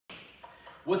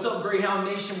What's up, Greyhound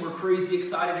Nation? We're crazy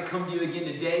excited to come to you again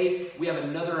today. We have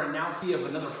another announcement of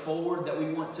another forward that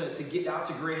we want to get out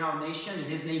to Greyhound Nation, and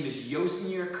his name is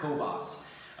Yosnier Cobas.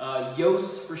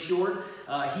 Yos for short.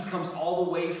 He comes all the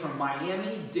way from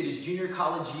Miami, did his junior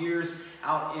college years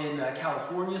out in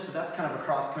California, so that's kind of a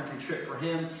cross-country trip for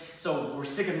him. So we're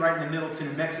sticking right in the middle to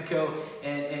New Mexico,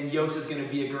 and Yos is going to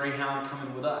be a Greyhound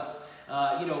coming with us.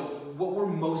 What we're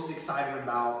most excited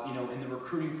about, in the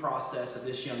recruiting process of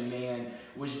this young man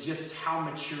was just how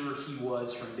mature he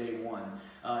was from day one.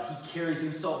 He carries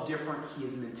himself different.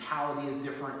 His mentality is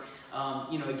different.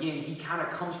 Again, he kind of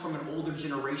comes from an older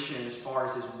generation as far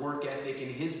as his work ethic and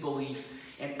his belief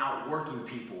in outworking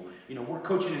people. We're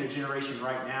coaching in a generation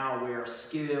right now where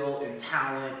skill and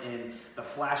talent and the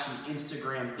flashy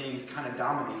Instagram things kind of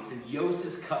dominates, and Yos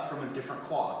is cut from a different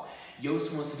cloth.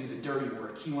 Yos wants to do the dirty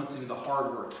work. He wants to do the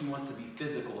hard work. He wants to be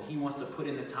physical. He wants to put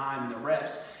in the time and the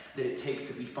reps that it takes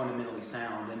to be fundamentally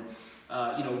sound.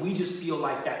 And we just feel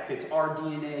like that fits our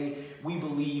DNA. We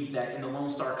believe that in the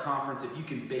Lone Star Conference, if you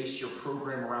can base your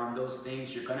program around those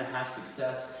things, you're going to have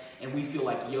success. And we feel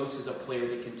like Yos is a player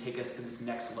that can take us to this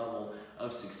next level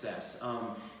of success.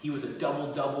 He was a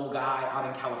double-double guy out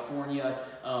in California,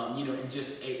 and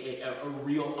just a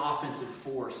real offensive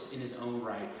force in his own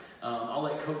right. I'll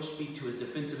let Coach speak to his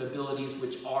defensive abilities,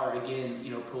 which are, again,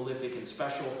 prolific and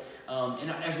special.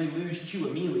 And as we lose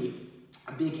Chuamili,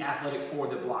 a big athletic forward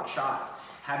that blocks shots,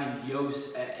 having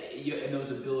Yos and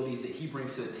those abilities that he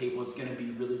brings to the table is going to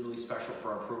be really, really special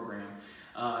for our program.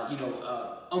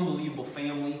 Unbelievable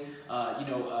family.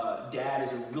 Dad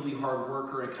is a really hard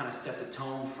worker and kind of set the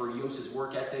tone for Yos's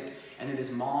work ethic. And then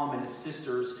his mom and his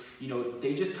sisters,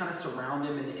 they just kind of surround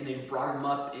him and they brought him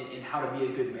up in how to be a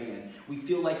good man. We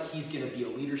feel like he's going to be a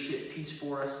leadership piece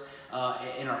for us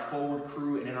in our forward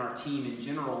crew and in our team in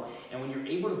general. And when you're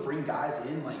able to bring guys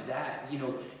in like that,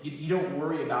 you don't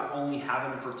worry about only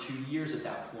having them for 2 years at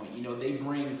that point. They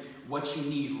bring what you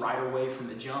need right away from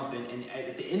the jump. And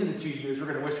at the end of the 2 years, we're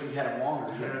going to wish we had him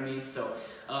longer. You know what I mean? So,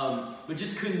 but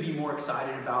just couldn't be more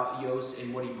excited about Yos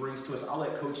and what he brings to us. I'll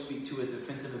let Coach speak to his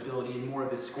defensive ability and more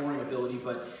of his scoring ability.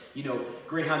 But,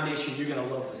 Greyhound Nation, you're going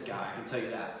to love this guy. I can tell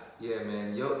you that. Yeah,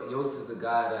 man. Yos is a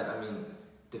guy that,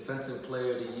 Defensive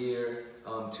Player of the Year,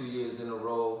 2 years in a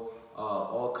row,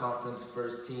 all-conference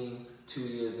first team, 2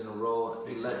 years in a row.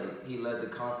 He led the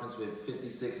conference with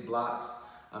 56 blocks.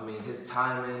 His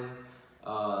timing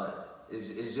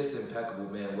is just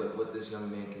impeccable, man, what this young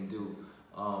man can do.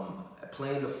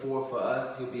 Playing the 4 for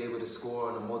us, he'll be able to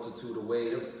score in a multitude of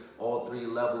ways, all 3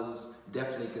 levels,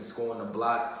 definitely can score on the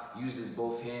block, uses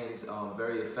both hands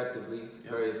very effectively,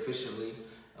 very efficiently.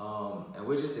 And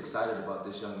we're just excited about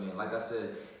this young man. Like I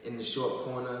said, in the short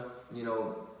corner,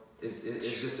 it's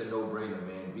just a no-brainer,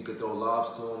 man. We could throw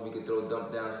lobs to him, we could throw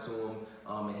dump downs to him,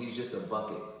 and he's just a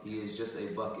bucket. He is just a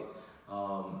bucket.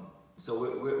 So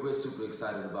we're super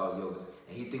excited about Yos,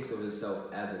 and he thinks of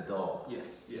himself as a dog.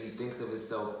 Yes. He thinks of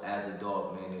himself as a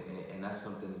dog, man, and that's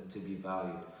something to be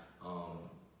valued.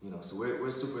 So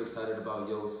we're super excited about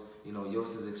Yos.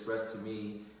 Yos has expressed to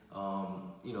me,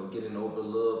 getting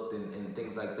overlooked and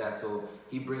things like that. So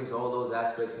he brings all those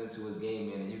aspects into his game,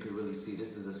 man, and you can really see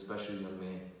this is a special young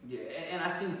man. Yeah, and I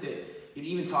think that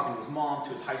even talking to his mom,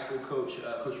 to his high school coach,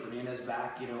 Coach Fernandez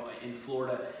back, in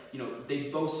Florida, they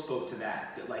both spoke to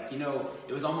that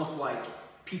it was almost like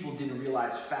people didn't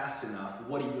realize fast enough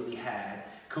what he really had.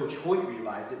 Coach Hoyt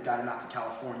realized it, got him out to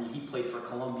California. He played for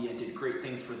Columbia and did great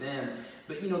things for them.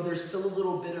 But, there's still a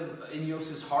little bit of, in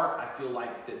Yos's heart, I feel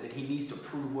like, that he needs to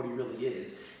prove what he really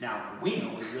is. Now, we know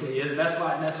what he really is, and that's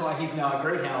why he's now a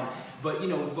Greyhound. But,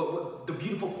 but the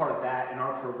beautiful part of that in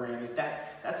our program is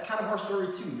that's kind of our story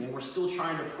too, man. We're still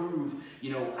trying to prove,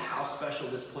 how special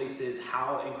this place is,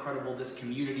 how incredible this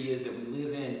community is that we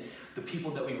live in, the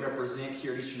people that we represent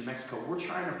here in Eastern New Mexico. We're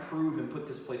trying to prove and put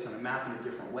this place on a map in a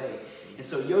different way. And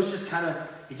so Yos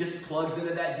he just plugs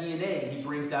into that DNA and he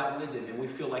brings that with him. And we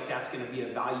feel like that's going to be a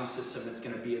value system that's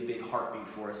going to be a big heartbeat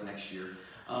for us next year.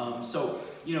 A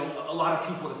lot of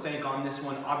people to thank on this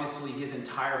one. Obviously, his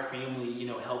entire family,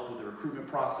 helped with the recruitment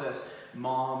process.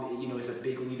 Mom, is a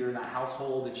big leader in that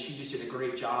household, and she just did a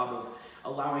great job of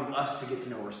allowing us to get to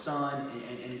know her son,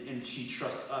 and she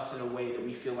trusts us in a way that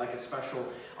we feel like is special.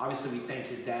 Obviously, we thank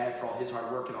his dad for all his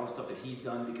hard work and all the stuff that he's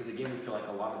done, because again, we feel like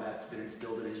a lot of that's been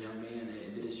instilled in his young man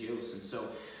and that is Yos. And so,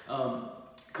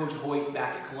 Coach Hoyt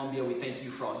back at Columbia, we thank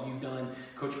you for all you've done.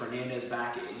 Coach Fernandez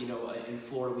back, in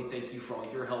Florida, we thank you for all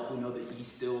your help. We know that he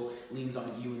still leans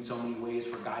on you in so many ways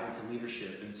for guidance and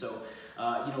leadership. And so,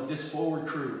 this forward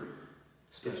crew,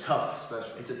 it's tough.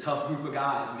 Special. It's a tough group of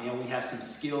guys, man. We have some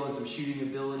skill and some shooting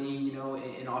ability,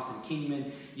 in Austin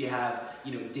Kingman. You have,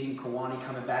 Ding Kawani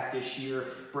coming back this year,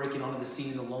 breaking onto the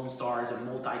scene in the Lone Star as a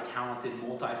multi-talented,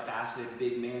 multi-faceted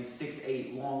big man,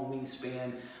 6'8", long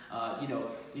wingspan.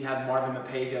 You have Marvin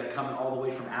Mapega coming all the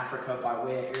way from Africa by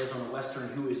way of Arizona Western,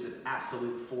 who is an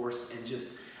absolute force and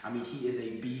just, he is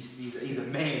a beast. He's a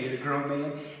man. He's a grown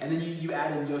man. And then you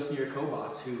add in Yosnier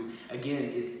Cobas, who, again,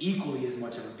 is equally as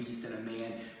much of a beast and a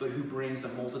man, but who brings a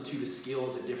multitude of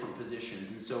skills at different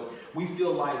positions. And so we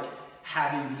feel like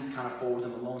having these kind of forwards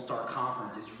in the Lone Star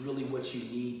Conference is really what you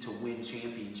need to win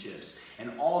championships.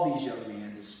 And all these young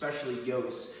men, especially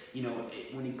Yos,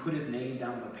 when he put his name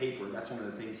down on the paper, that's one of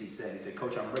the things he said. He said,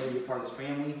 "Coach, I'm ready to be a part of this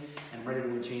family and ready to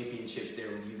win championships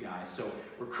there with you guys." So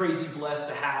we're crazy blessed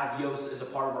to have Yos as a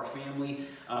part of our family.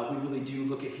 We really do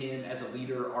look at him as a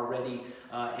leader already,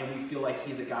 and we feel like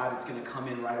he's a guy that's going to come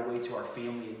in right away to our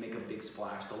family and make a big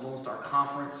splash. The Lone Star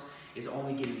Conference is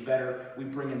only getting better. We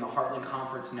bring in the Heartland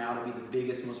Conference now to be the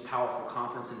biggest, most powerful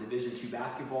conference in Division II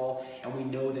basketball, and we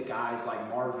know that guys like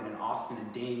Marvin and Austin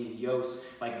and Ding and Yos,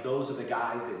 like those are the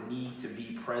guys that need to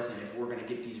be present if we're going to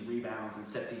get these rebounds and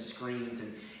set these screens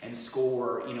and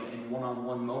score, in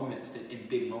one-on-one moments, in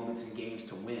big moments in games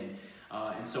to win.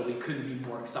 And so we couldn't be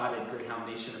more excited, Greyhound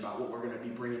Nation, about what we're going to be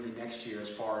bringing you next year as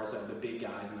far as the big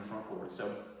guys in the front court. So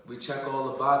we check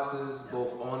all the boxes,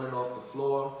 both on and off the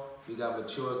floor. We got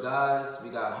mature guys,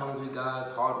 we got hungry guys,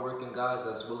 hardworking guys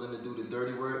that's willing to do the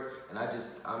dirty work, and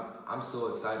I'm so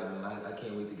excited, man. I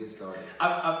can't wait to get started.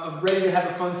 I'm ready to have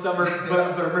a fun summer, but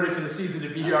I'm ready for the season to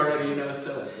be here already,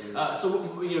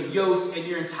 So Yos and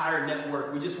your entire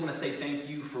network, we just want to say thank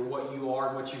you for what you are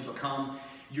and what you've become.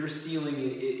 Your ceiling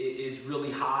is really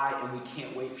high, and we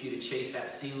can't wait for you to chase that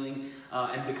ceiling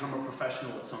and become a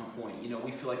professional at some point.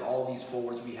 We feel like all these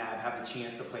forwards we have the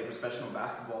chance to play professional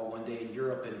basketball one day in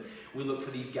Europe, and we look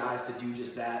for these guys to do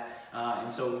just that. And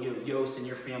so, Yos and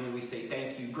your family, we say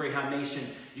thank you. Greyhound Nation,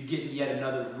 you're getting yet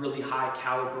another really high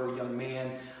caliber young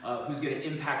man who's going to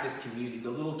impact this community. The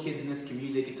little kids in this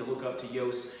community, they get to look up to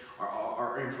Yos,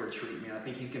 are in for a treat, man. I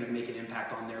think he's going to make an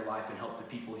impact on their life and help the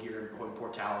people here in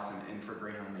Port Tallis and for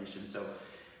Greyhound Nation. So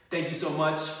thank you so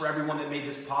much for everyone that made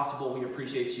this possible. We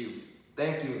appreciate you.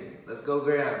 Thank you. Let's go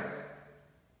Greyhounds.